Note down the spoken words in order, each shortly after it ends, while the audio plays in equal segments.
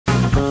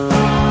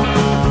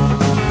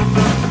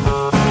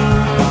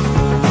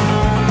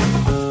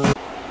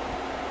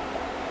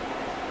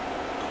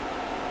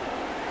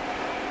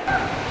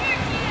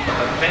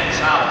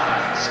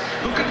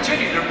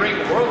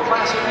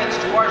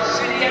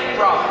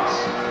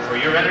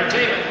your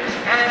entertainment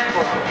and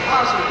for the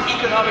positive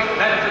economic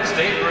benefits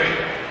they bring.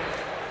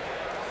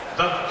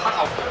 The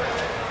power.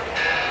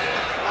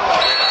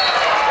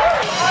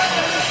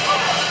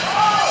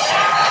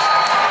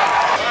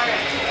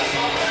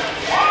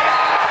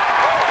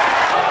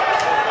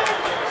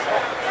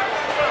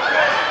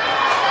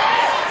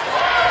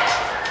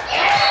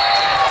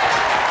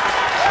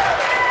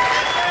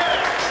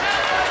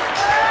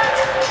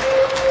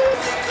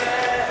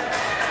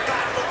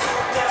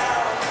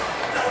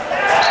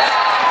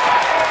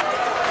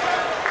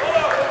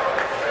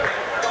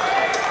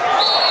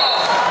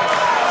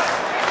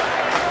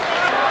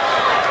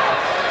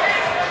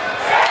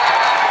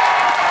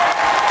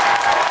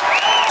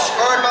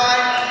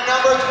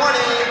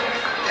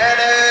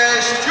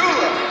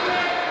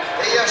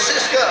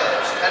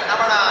 At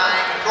number 9,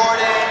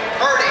 Gordon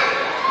Purdy.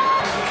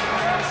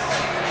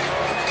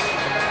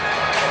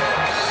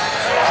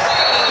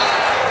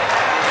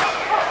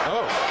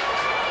 Oh,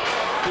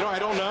 I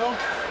don't know.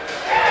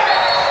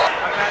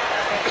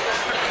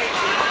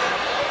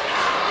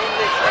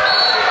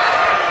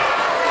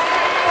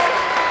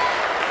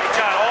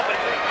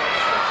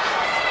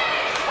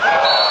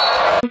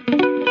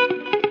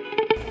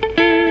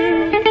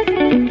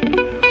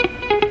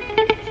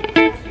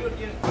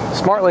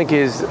 SmartLink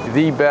is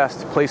the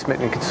best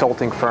placement and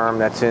consulting firm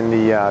that's in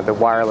the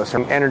wireless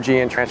and energy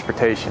and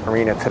transportation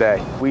arena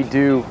today. We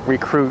do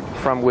recruit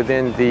from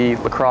within the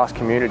lacrosse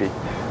community.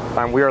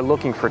 We are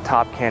looking for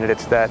top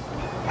candidates that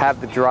have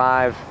the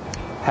drive,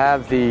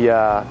 have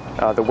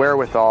the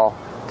wherewithal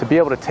to be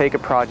able to take a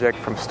project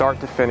from start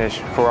to finish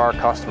for our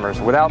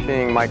customers without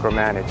being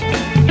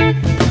micromanaged.